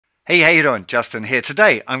Hey, how you doing? Justin here.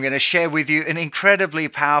 Today I'm going to share with you an incredibly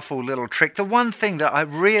powerful little trick. The one thing that I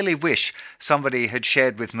really wish somebody had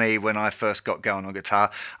shared with me when I first got going on guitar.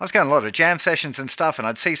 I was going a lot of jam sessions and stuff, and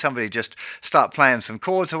I'd see somebody just start playing some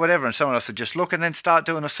chords or whatever, and someone else would just look and then start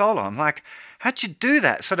doing a solo. I'm like, how'd you do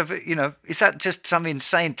that? Sort of, is that just some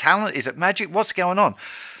insane talent? Is it magic? What's going on?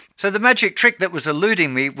 So the magic trick that was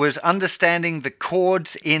eluding me was understanding the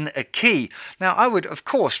chords in a key. Now, I would, of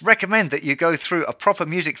course, recommend that you go through a proper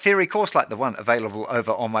music theory course like the one available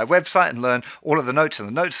over on my website and learn all of the notes in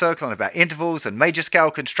the note circle and about intervals and major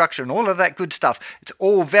scale construction and all of that good stuff. It's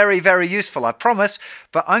all very, very useful, I promise,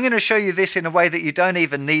 but I'm going to show you this in a way that you don't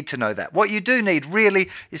even need to know that. What you do need really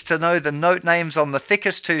is to know the note names on the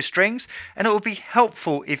thickest two strings, and it will be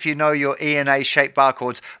helpful if you know your E and A shaped bar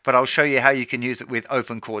chords, but I'll show you how you can use it with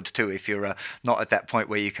open chords too if you're not at that point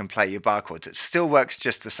where you can play your bar chords. It still works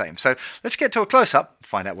just the same. So let's get to a close-up and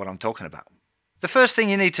find out what I'm talking about. The first thing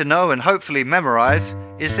you need to know and hopefully memorize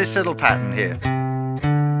is this little pattern here.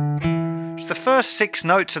 It's the first 6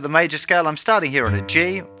 notes of the major scale. I'm starting here on a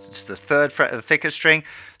G. It's the 3rd fret of the thickest string.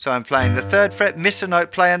 So I'm playing the 3rd fret, miss a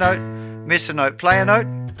note, play a note, miss a note, play a note.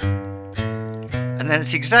 And then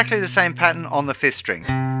it's exactly the same pattern on the 5th string.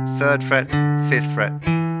 3rd fret, 5th fret,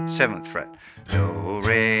 7th fret. Do,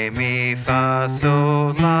 re, mi, fa,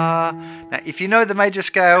 sol, la. Now, if you know the major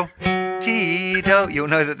scale, ti, do, you'll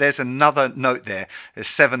know that there's another note there. There's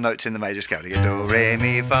 7 notes in the major scale. You get do, re,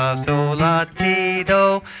 mi, fa, sol, la, ti,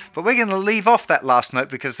 do. But we're going to leave off that last note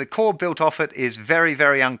because the chord built off it is very,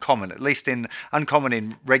 very uncommon, at least uncommon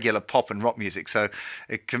in regular pop and rock music. So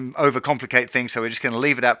it can overcomplicate things. So we're just going to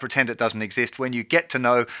leave it out, pretend it doesn't exist. When you get to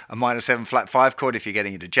know a minor 7 flat 5 chord, if you're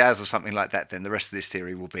getting into jazz or something like that, then the rest of this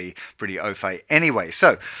theory will be pretty au fait anyway.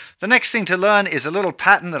 So the next thing to learn is a little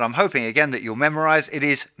pattern that I'm hoping again that you'll memorize. It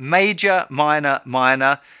is major, minor,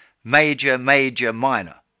 minor, major, major,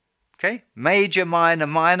 minor. Okay? Major, minor,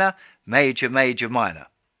 minor, major, major, minor.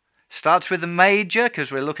 Starts with the major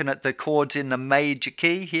because we're looking at the chords in the major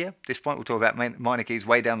key here. At this point we'll talk about minor keys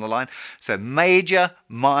way down the line. So major,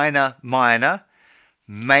 minor, minor,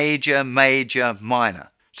 major, major, minor.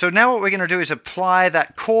 So now what we're going to do is apply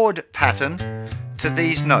that chord pattern to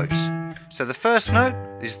these notes. So the first note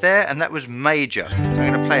is there, and that was major. So I'm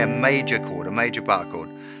going to play a major chord, a major bar chord.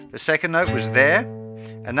 The second note was there,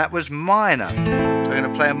 and that was minor. So I'm going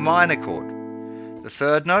to play a minor chord. The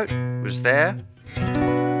third note was there.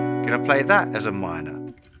 I'm going to play that as a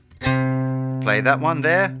minor. Play that one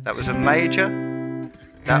there. That was a major.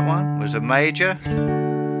 That one was a major.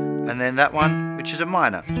 And then that one, which is a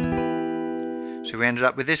minor. So we ended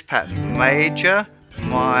up with this pattern. Major,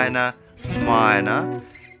 minor, minor,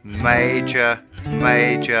 major,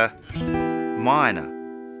 major,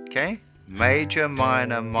 minor. Okay? Major,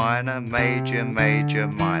 minor, minor, major, major,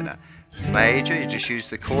 minor. Major, you just use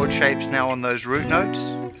the chord shapes now on those root notes.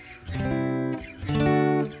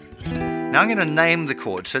 Now I'm going to name the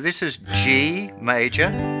chords. So this is G major,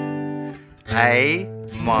 A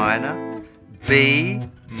minor, B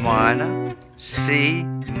minor, C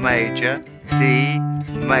major, D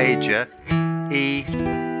major, E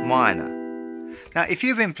minor. Now, if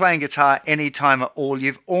you've been playing guitar any time at all,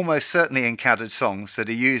 you've almost certainly encountered songs that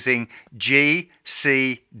are using G,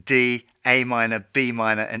 C, D, A minor, B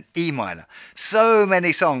minor, and E minor. So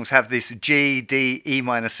many songs have this G, D, E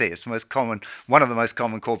minor, C. It's the most common, one of the most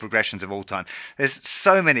common chord progressions of all time. There's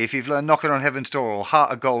so many. If you've learned Knocking on Heaven's Door or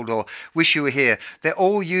Heart of Gold or Wish You Were Here, they're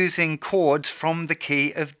all using chords from the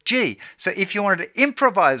key of G. So if you wanted to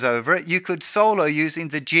improvise over it, you could solo using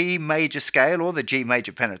the G major scale or the G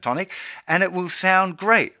major pentatonic, and it will sound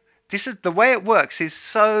great. This is the way it works is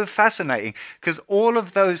so fascinating because all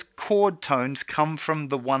of those chord tones come from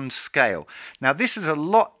the one scale. Now this is a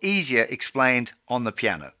lot easier explained on the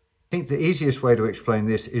piano. I think the easiest way to explain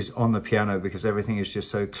this is on the piano because everything is just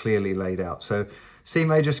so clearly laid out. So C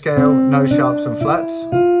major scale, no sharps and flats.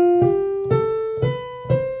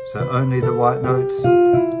 So only the white notes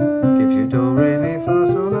gives you do, re, mi, fa,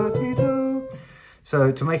 sol, la, ti, do.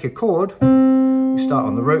 So to make a chord, we start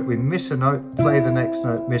on the root, we miss a note, play the next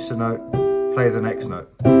note, miss a note, play the next note.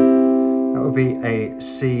 That would be a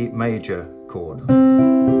C major chord.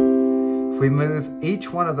 If we move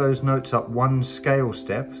each one of those notes up one scale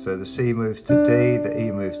step, so the C moves to D, the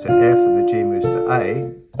E moves to F, and the G moves to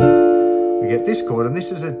A, we get this chord, and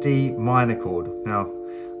this is a D minor chord. Now,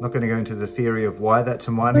 I'm not going to go into the theory of why that's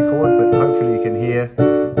a minor chord, but hopefully you can hear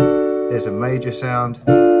there's a major sound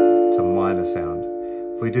to minor sound.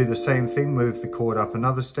 If we do the same thing, move the chord up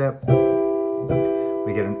another step,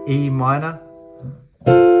 we get an E minor,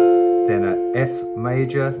 then a F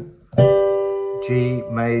major, G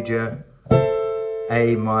major,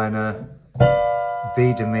 A minor,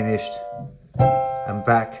 B diminished, and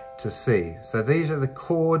back to C. So these are the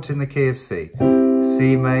chords in the key of C.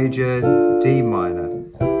 C major, D minor,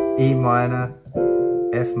 E minor,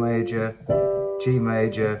 F major, G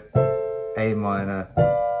major, A minor,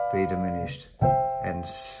 B diminished, and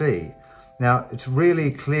C. Now it's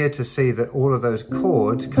really clear to see that all of those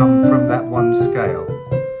chords come from that one scale.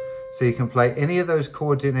 So you can play any of those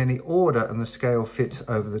chords in any order and the scale fits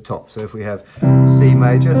over the top. So if we have C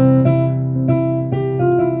major,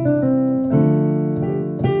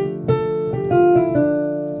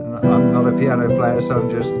 I'm not a piano player, so I'm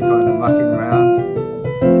just kind of mucking around.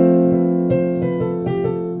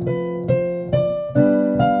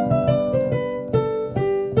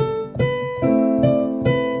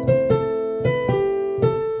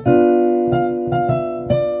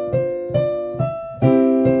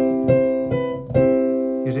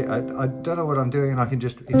 I don't know what I'm doing, and I can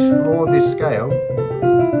just explore this scale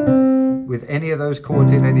with any of those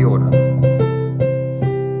chords in any order.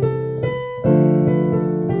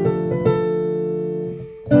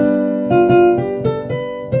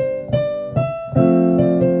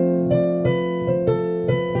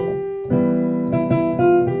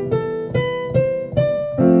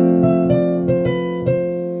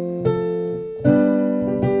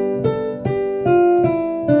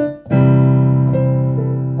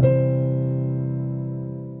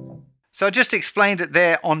 So I just explained it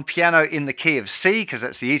there on piano in the key of C, because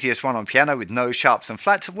that's the easiest one on piano with no sharps and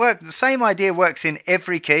flats. The same idea works in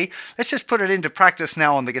every key. Let's just put it into practice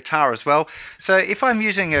now on the guitar as well. So if I'm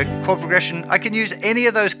using a chord progression, I can use any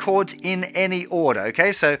of those chords in any order,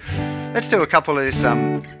 okay? So let's do a couple of this.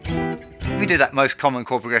 We do that most common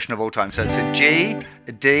chord progression of all time. So it's a G,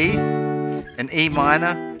 a D, an E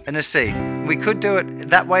minor, and a C. We could do it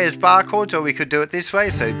that way as bar chords, or we could do it this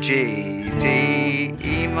way. So G, D,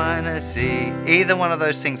 E minor, C. Either one of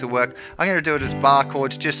those things will work. I'm going to do it as bar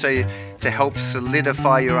chords just to help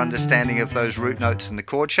solidify your understanding of those root notes and the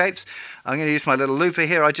chord shapes. I'm going to use my little looper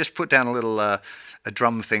here. I just put down a little a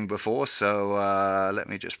drum thing before, so let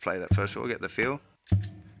me just play that first of all, get the feel.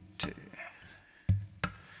 2.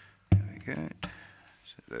 There we go.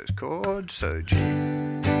 So those chords, so G.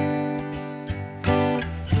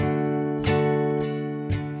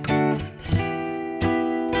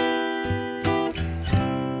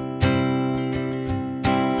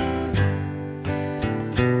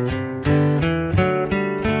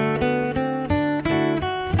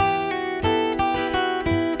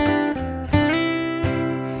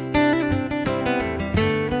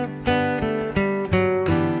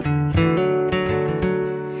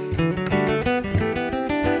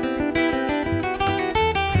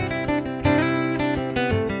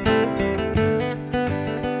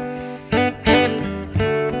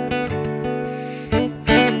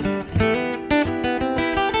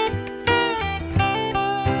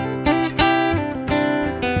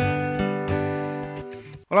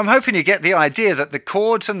 Well, I'm hoping you get the idea that the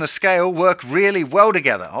chords and the scale work really well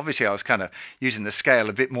together. Obviously, I was kind of using the scale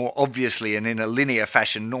a bit more obviously and in a linear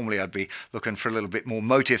fashion. Normally, I'd be looking for a little bit more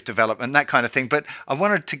motive development, that kind of thing. But I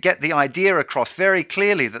wanted to get the idea across very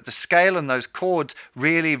clearly that the scale and those chords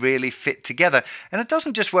really, really fit together. And it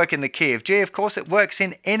doesn't just work in the key of G, of course, it works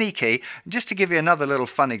in any key. And just to give you another little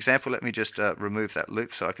fun example, let me just remove that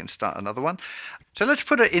loop so I can start another one. So let's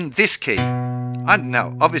put it in this key.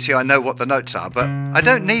 Now, obviously I know what the notes are, but I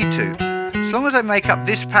don't need to. As long as I make up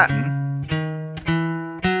this pattern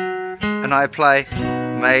and I play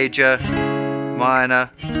major, minor,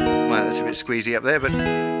 well, that's a bit squeezy up there, but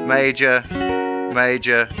major,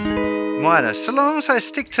 major, minor. So long as I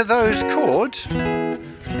stick to those chords,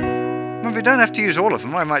 well, we don't have to use all of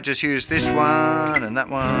them. I might just use this one and that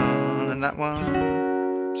one and that one.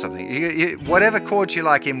 Something, whatever chords you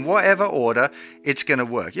like in whatever order, it's going to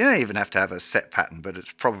work. You don't even have to have a set pattern, but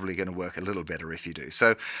it's probably going to work a little better if you do.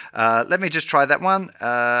 So let me just try that one.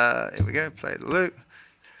 Here we go, play the loop.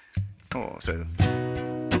 Oh, so.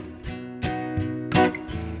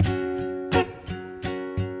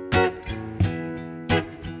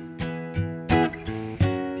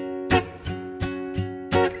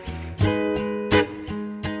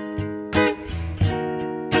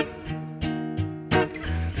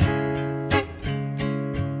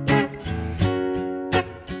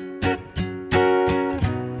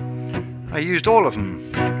 I used all of them.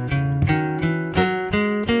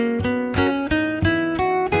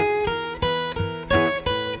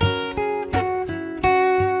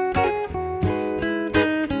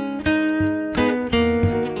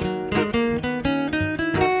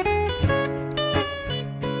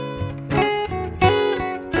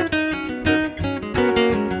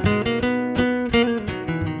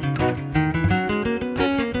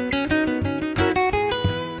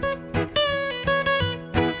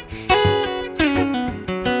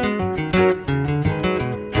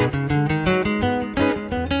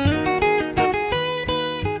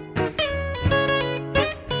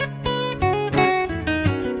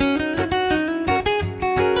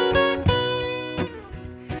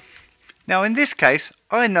 Now in this case,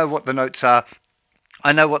 I know what the notes are,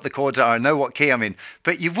 I know what the chords are, I know what key I'm in,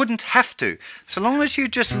 but you wouldn't have to. So long as you're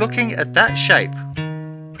just looking at that shape,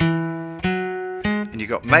 and you've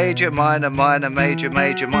got major, minor, minor, major,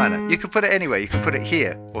 major, minor. You could put it anywhere. You could put it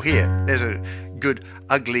here or here. There's a good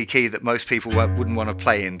ugly key that most people wouldn't want to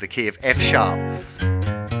play in, the key of F sharp.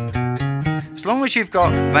 As long as you've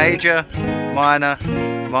got major, minor,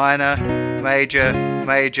 minor, major,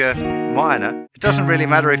 major, minor. It doesn't really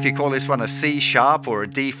matter if you call this one a C sharp or a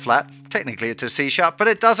D flat. Technically it's a C sharp, but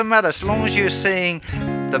it doesn't matter. So long as you're seeing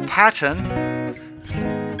the pattern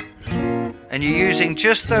and you're using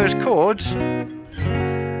just those chords,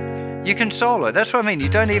 you can solo. That's what I mean. You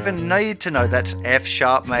don't even need to know that's F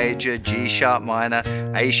sharp major, G sharp minor,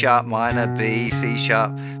 A sharp minor, B, C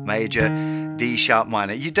sharp major, D sharp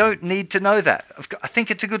minor. You don't need to know that. I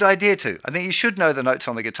think it's a good idea to. I think you should know the notes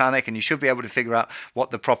on the guitar neck and you should be able to figure out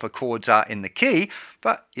what the proper chords are in the key,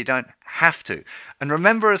 but you don't have to. And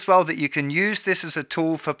remember as well that you can use this as a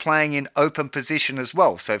tool for playing in open position as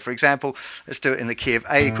well. So for example, let's do it in the key of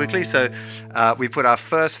A quickly. So we put our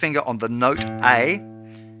first finger on the note A.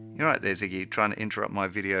 You're right there, Ziggy, trying to interrupt my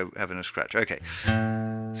video having a scratch. Okay.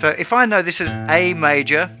 So if I know this is A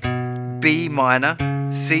major, B minor,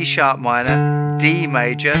 C sharp minor, D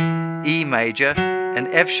major, E major, and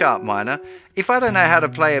F sharp minor, if I don't know how to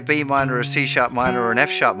play a B minor, a C sharp minor, or an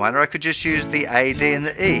F sharp minor, I could just use the A, D, and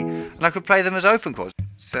the E, and I could play them as open chords.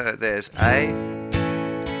 So there's A,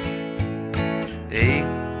 E,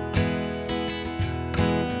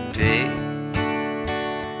 D, E.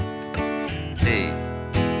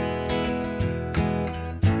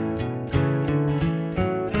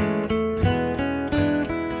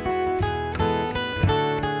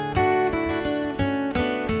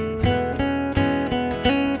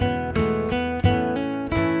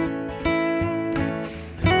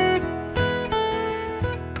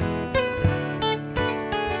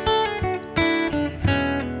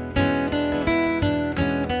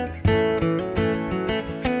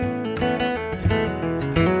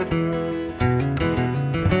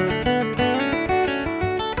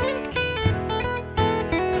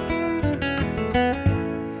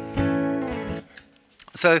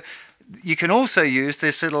 So you can also use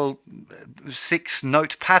this little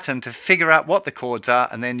 6-note pattern to figure out what the chords are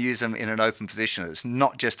and then use them in an open position. It's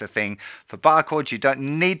not just a thing for bar chords. You don't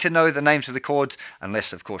need to know the names of the chords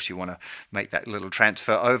unless, of course, you want to make that little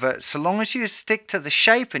transfer over. So long as you stick to the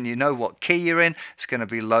shape and you know what key you're in, it's going to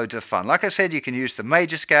be loads of fun. Like I said, you can use the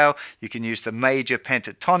major scale, you can use the major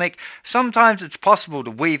pentatonic. Sometimes it's possible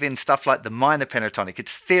to weave in stuff like the minor pentatonic.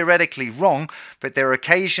 It's theoretically wrong, but there are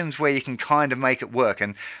occasions where you can kind of make it work.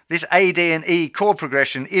 And this A, D, and E chord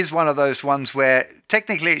progression is one of those ones where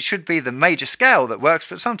technically it should be the major scale that works,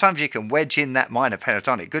 but sometimes you can wedge in that minor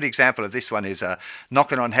pentatonic. Good example of this one is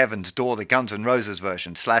Knockin' on Heaven's Door, the Guns N' Roses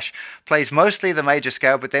version. Slash plays mostly the major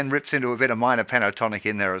scale, but then rips into a bit of minor pentatonic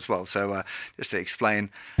in there as well. So just to explain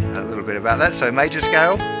a little bit about that. So major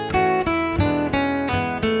scale.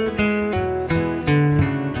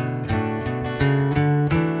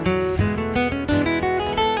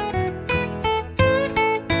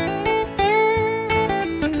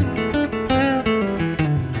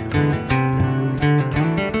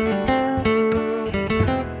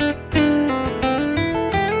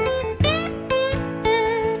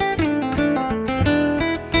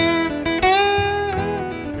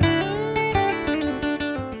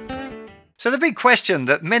 So the big question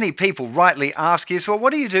that many people rightly ask is, well, what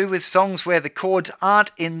do you do with songs where the chords aren't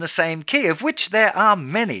in the same key, of which there are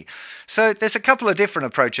many? So there's a couple of different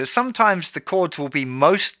approaches. Sometimes the chords will be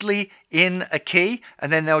mostly in a key,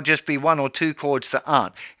 and then there'll just be 1 or 2 chords that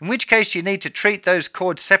aren't, in which case you need to treat those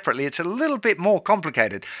chords separately. It's a little bit more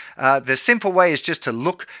complicated. The simple way is just to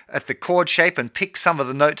look at the chord shape and pick some of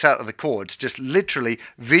the notes out of the chords. Just literally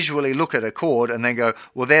visually look at a chord and then go,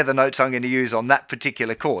 well, they're the notes I'm going to use on that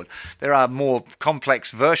particular chord. There are more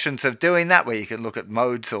complex versions of doing that where you can look at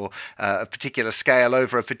modes or a particular scale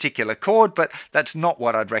over a particular chord, but that's not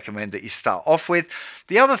what I'd recommend that you start off with.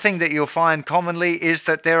 The other thing that you'll find commonly is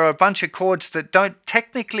that there are a bunch of chords that don't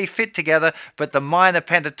technically fit together, but the minor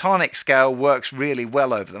pentatonic scale works really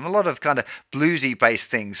well over them. A lot of kind of bluesy based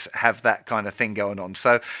things have that kind of thing going on.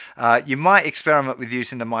 So you might experiment with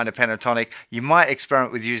using the minor pentatonic, you might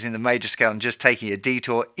experiment with using the major scale and just taking a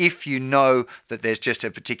detour if you know that there's just a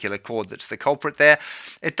particular chord that's the culprit there.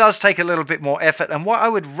 It does take a little bit more effort, and what I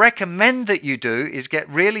would recommend that you do is get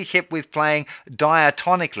really hip with playing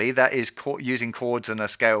diatonically, that is using chords and a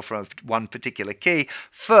scale from one particular key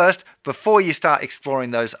first, before you start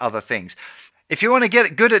exploring those other things. If you want to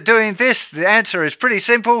get good at doing this, the answer is pretty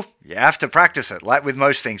simple. You have to practice it, like with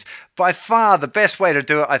most things. By far, the best way to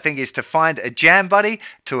do it, I think, is to find a jam buddy,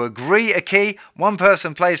 to agree a key. One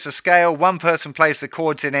person plays the scale, one person plays the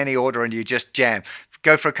chords in any order, and you just jam.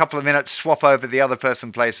 Go for a couple of minutes, swap over, the other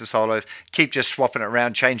person plays the solos, keep just swapping it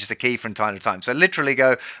around, change the key from time to time. So literally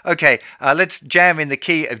go, okay, let's jam in the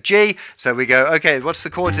key of G. So we go, okay, what's the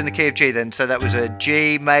chords in the key of G then? So that was a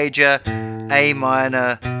G major, A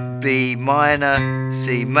minor, B minor,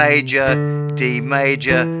 C major, D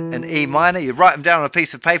major, and E minor. You write them down on a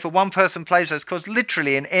piece of paper. One person plays those chords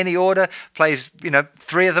literally in any order, plays,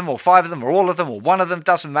 3 of them or 5 of them or all of them or one of them,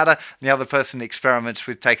 doesn't matter. And the other person experiments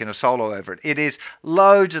with taking a solo over it. It is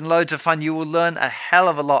loads and loads of fun. You will learn a hell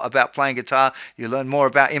of a lot about playing guitar. You learn more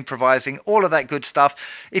about improvising, all of that good stuff.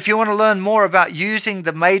 If you want to learn more about using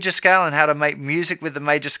the major scale and how to make music with the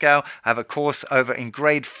major scale, I have a course over in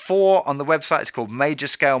grade 4 on the website. It's called Major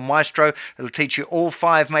Scale Maestro. It'll teach you all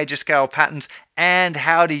 5 major scale patterns and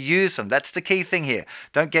how to use them. That's the key thing here.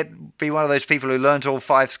 Don't be one of those people who learns all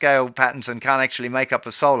 5 scale patterns and can't actually make up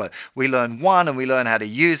a solo. We learn 1 and we learn how to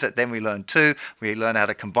use it. Then we learn 2. We learn how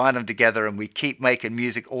to combine them together, and we keep making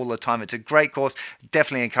music all the time. It's a great course.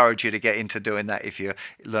 Definitely encourage you to get into doing that if you're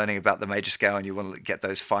learning about the major scale and you want to get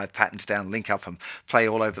those 5 patterns down, link up and play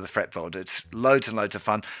all over the fretboard. It's loads and loads of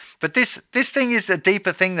fun. But this thing is a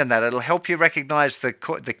deeper thing than that. It'll help you recognize the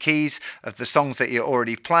keys of the songs that you're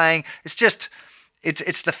already playing.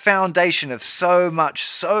 It's the foundation of so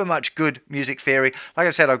much good music theory. Like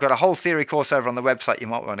I said, I've got a whole theory course over on the website. You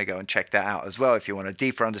might want to go and check that out as well if you want a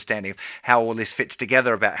deeper understanding of how all this fits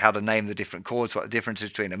together, about how to name the different chords, what the difference is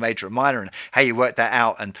between a major and minor, and how you work that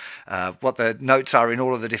out, and what the notes are in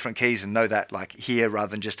all of the different keys, and know that like here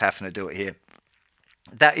rather than just having to do it here.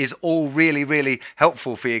 That is all really, really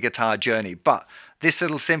helpful for your guitar journey. But this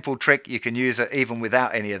little simple trick, you can use it even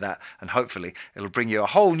without any of that, and hopefully it'll bring you a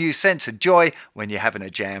whole new sense of joy when you're having a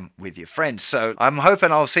jam with your friends. So I'm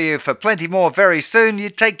hoping I'll see you for plenty more very soon. You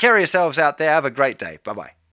take care of yourselves out there. Have a great day. Bye-bye.